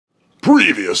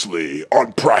Previously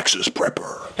on Praxis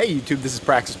Prepper. Hey YouTube, this is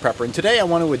Praxis Prepper, and today I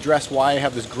want to address why I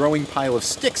have this growing pile of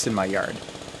sticks in my yard.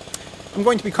 I'm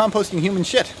going to be composting human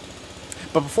shit.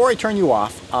 But before I turn you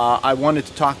off, I wanted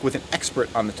to talk with an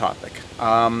expert on the topic,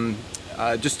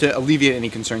 just to alleviate any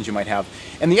concerns you might have.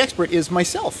 And the expert is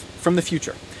myself from the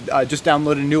future. Just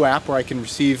downloaded a new app where I can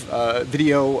receive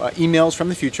video emails from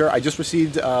the future. I just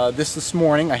received this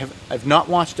morning. I've not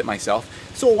watched it myself,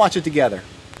 so we'll watch it together.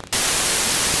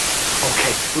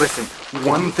 Okay, listen,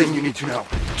 one thing you need to know.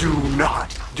 Do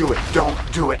not do it. Don't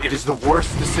do it. It is the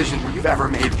worst decision you've ever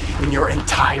made in your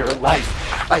entire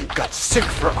life. I got sick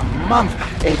for a month.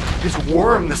 This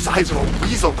worm the size of a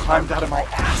weasel climbed out of my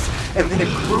ass. And then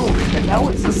it grew, and now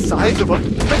it's the size of a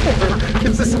bear.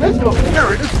 It's the size of a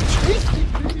bear. It is chasing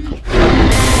me.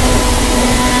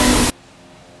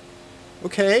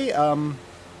 Okay,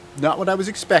 not what I was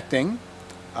expecting,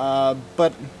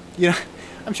 but, you know,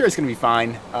 I'm sure it's going to be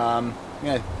fine. I'm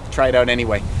going to try it out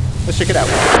anyway. Let's check it out.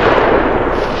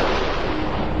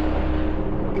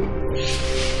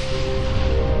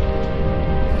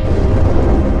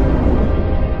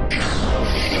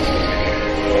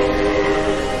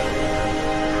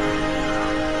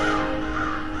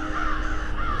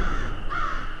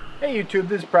 Hey YouTube,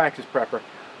 this is Praxis Prepper.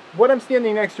 What I'm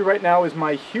standing next to right now is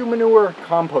my humanure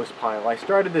compost pile. I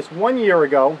started this 1 year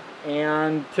ago,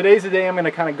 and today's the day I'm going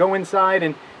to kind of go inside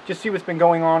and just see what's been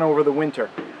going on over the winter.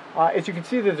 As you can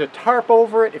see, there's a tarp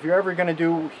over it. If you're ever going to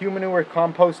do humanure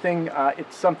composting,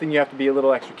 it's something you have to be a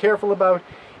little extra careful about.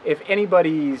 If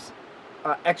anybody's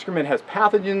excrement has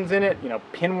pathogens in it, you know,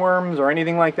 pinworms or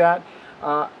anything like that,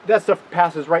 that stuff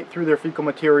passes right through their fecal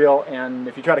material, and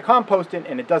if you try to compost it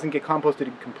and it doesn't get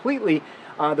composted completely,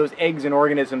 those eggs and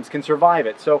organisms can survive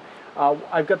it. So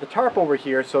I've got the tarp over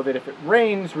here so that if it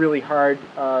rains really hard,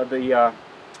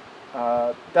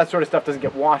 that sort of stuff doesn't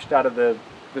get washed out of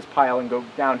this pile and go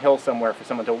downhill somewhere for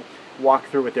someone to walk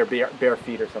through with their bare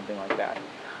feet or something like that.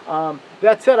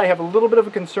 That said, I have a little bit of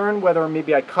a concern whether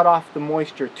maybe I cut off the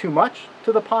moisture too much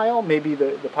to the pile. Maybe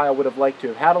the pile would have liked to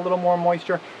have had a little more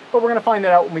moisture, but we're going to find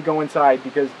that out when we go inside,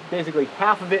 because basically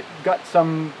half of it got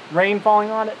some rain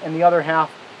falling on it and the other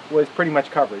half was pretty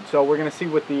much covered. So we're going to see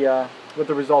what the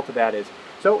result of that is.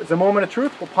 So it's a moment of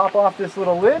truth. We'll pop off this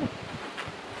little lid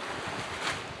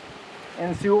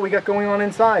and see what we got going on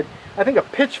inside. I think a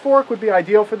pitchfork would be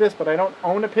ideal for this, but I don't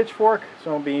own a pitchfork,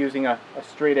 so I'll be using a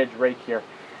straight edge rake here.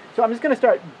 So I'm just going to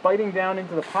start biting down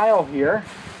into the pile here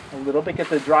a little bit, get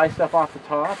the dry stuff off the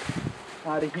top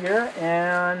out of here,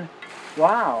 and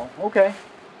wow, okay.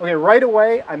 Okay, right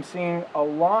away I'm seeing a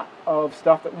lot of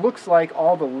stuff that looks like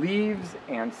all the leaves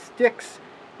and sticks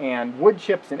and wood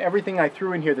chips and everything I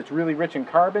threw in here that's really rich in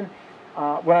carbon.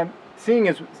 What I'm seeing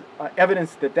is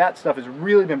evidence that that stuff has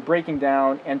really been breaking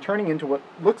down and turning into what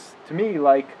looks to me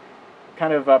like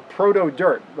kind of a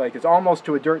proto-dirt, like it's almost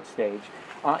to a dirt stage.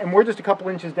 And we're just a couple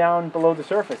inches down below the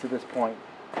surface at this point.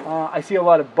 I see a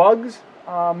lot of bugs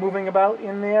moving about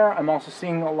in there. I'm also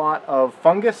seeing a lot of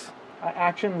fungus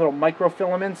action, little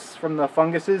microfilaments from the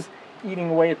funguses eating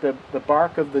away at the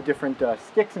bark of the different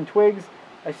sticks and twigs.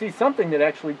 I see something that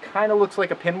actually kind of looks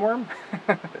like a pinworm.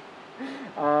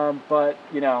 But,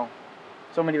 you know,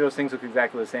 so many of those things look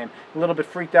exactly the same. A little bit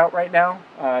freaked out right now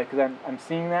because I'm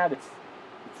seeing that.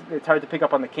 It's hard to pick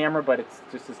up on the camera, but it's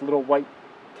just this little white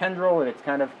tendril, and it's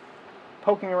kind of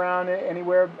poking around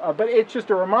anywhere. But it's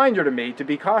just a reminder to me to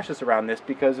be cautious around this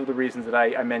because of the reasons that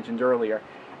I mentioned earlier.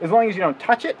 As long as you don't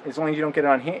touch it, as long as you don't get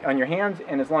it on your hands,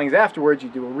 and as long as afterwards you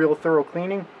do a real thorough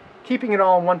cleaning, keeping it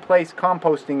all in one place,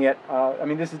 composting it. I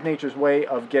mean, this is nature's way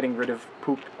of getting rid of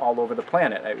poop all over the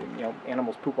planet. I mean, you know,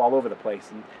 animals poop all over the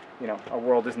place, and you know, our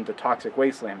world isn't a toxic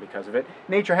wasteland because of it.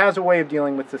 Nature has a way of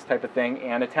dealing with this type of thing,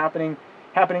 and it's happening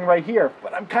right here.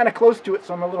 But I'm kind of close to it,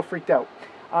 so I'm a little freaked out.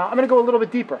 I'm going to go a little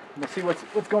bit deeper. We'll see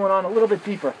what's going on a little bit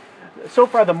deeper. So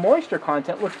far, the moisture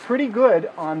content looks pretty good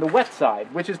on the wet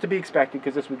side, which is to be expected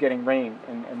because this was getting rain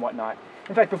and whatnot.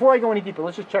 In fact, before I go any deeper,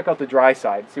 let's just check out the dry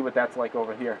side, see what that's like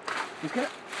over here.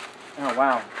 Oh,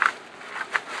 wow.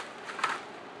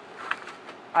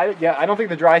 I don't think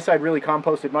the dry side really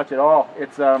composted much at all.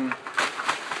 It's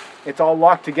all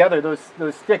locked together.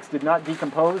 Those sticks did not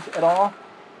decompose at all.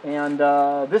 And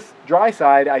this dry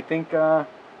side, I think,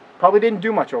 probably didn't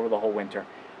do much over the whole winter.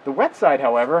 The wet side,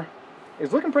 however,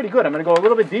 is looking pretty good. I'm going to go a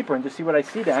little bit deeper and just see what I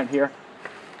see down here.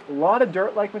 A lot of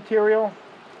dirt-like material.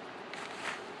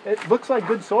 It looks like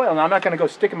good soil. Now, I'm not going to go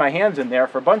sticking my hands in there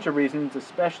for a bunch of reasons,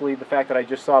 especially the fact that I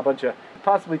just saw a bunch of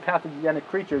possibly pathogenic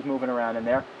creatures moving around in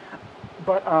there.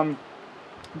 But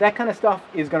that kind of stuff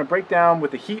is going to break down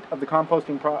with the heat of the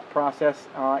composting process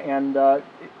and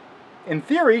in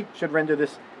theory should render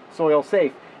this soil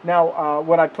safe. Now,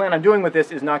 what I plan on doing with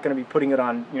this is not going to be putting it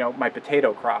on, my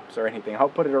potato crops or anything. I'll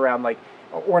put it around like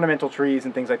ornamental trees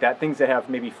and things like that, things that have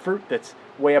maybe fruit that's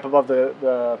way up above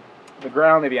the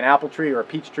ground, maybe an apple tree or a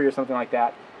peach tree or something like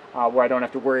that, where I don't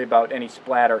have to worry about any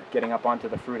splatter getting up onto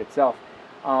the fruit itself.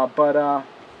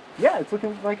 Yeah, it's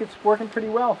looking like it's working pretty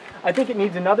well. I think it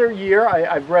needs another year.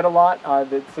 I've read a lot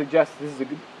that suggests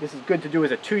this is good to do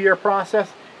as a 2-year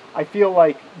process. I feel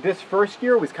like this first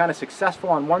year was kind of successful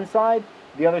on one side.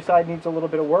 The other side needs a little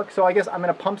bit of work. So I guess I'm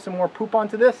going to pump some more poop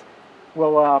onto this.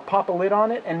 We'll pop a lid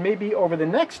on it, and maybe over the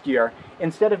next year,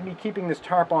 instead of me keeping this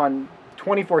tarp on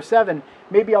 24/7,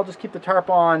 maybe I'll just keep the tarp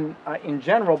on in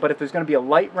general, but if there's going to be a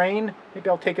light rain, maybe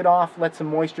I'll take it off, let some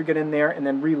moisture get in there, and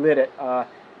then re-lit it.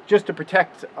 Just to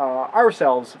protect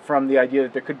ourselves from the idea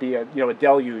that there could be a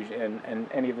deluge and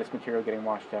any of this material getting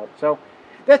washed out. So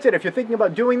that's it. If you're thinking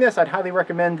about doing this, I'd highly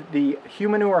recommend the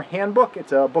Humanure Handbook.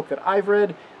 It's a book that I've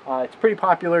read. It's pretty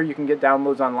popular. You can get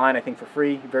downloads online, I think, for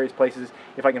free in various places.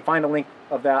 If I can find a link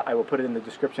of that, I will put it in the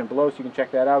description below so you can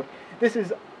check that out. This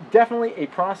is definitely a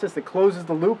process that closes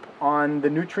the loop on the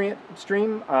nutrient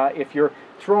stream. If you're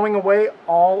throwing away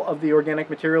all of the organic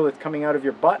material that's coming out of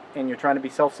your butt and you're trying to be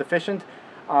self-sufficient,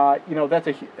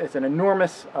 it's an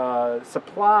enormous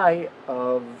supply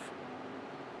of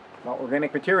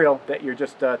organic material that you're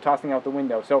just tossing out the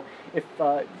window. So if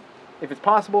it's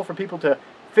possible for people to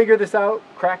figure this out,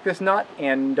 crack this nut,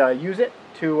 and use it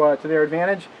to their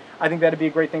advantage, I think that'd be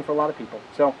a great thing for a lot of people.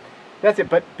 So that's it.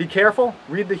 But be careful.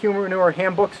 Read the Humanure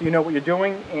Handbook so you know what you're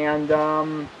doing, and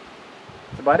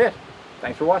that's about it.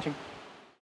 Thanks for watching.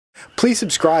 Please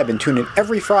subscribe and tune in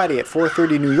every Friday at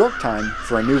 4:30 New York time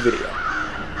for a new video.